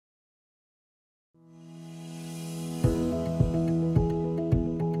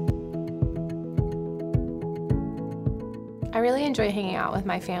really enjoy hanging out with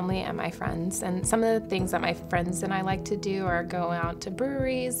my family and my friends, and some of the things that my friends and I like to do are go out to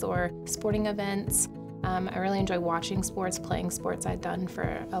breweries or sporting events. I really enjoy watching sports, playing sports. I've done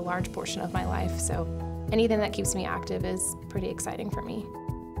for a large portion of my life, so anything that keeps me active is pretty exciting for me.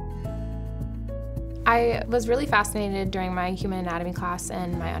 I was really fascinated during my human anatomy class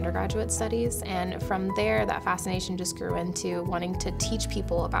in my undergraduate studies, and from there that fascination just grew into wanting to teach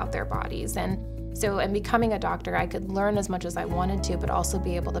people about their bodies. And so in becoming a doctor, I could learn as much as I wanted to, but also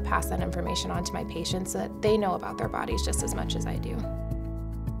be able to pass that information on to my patients so that they know about their bodies just as much as I do.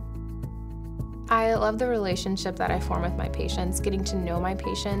 I love the relationship that I form with my patients. Getting to know my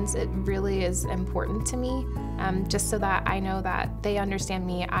patients, it really is important to me, just so that I know that they understand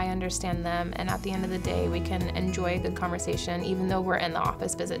me, I understand them, and at the end of the day, we can enjoy a good conversation. Even though we're in the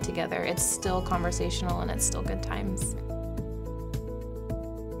office visit together, it's still conversational and it's still good times.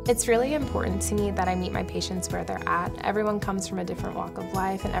 It's really important to me that I meet my patients where they're at. Everyone comes from a different walk of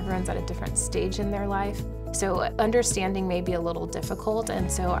life and everyone's at a different stage in their life. So understanding may be a little difficult, and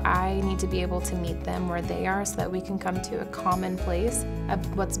so I need to be able to meet them where they are so that we can come to a common place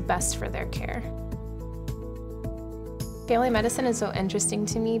of what's best for their care. Family medicine is so interesting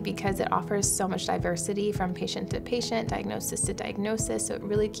to me because it offers so much diversity from patient to patient, diagnosis to diagnosis, so it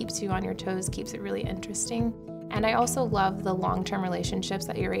really keeps you on your toes, keeps it really interesting. And I also love the long-term relationships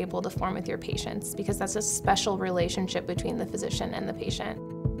that you're able to form with your patients, because that's a special relationship between the physician and the patient.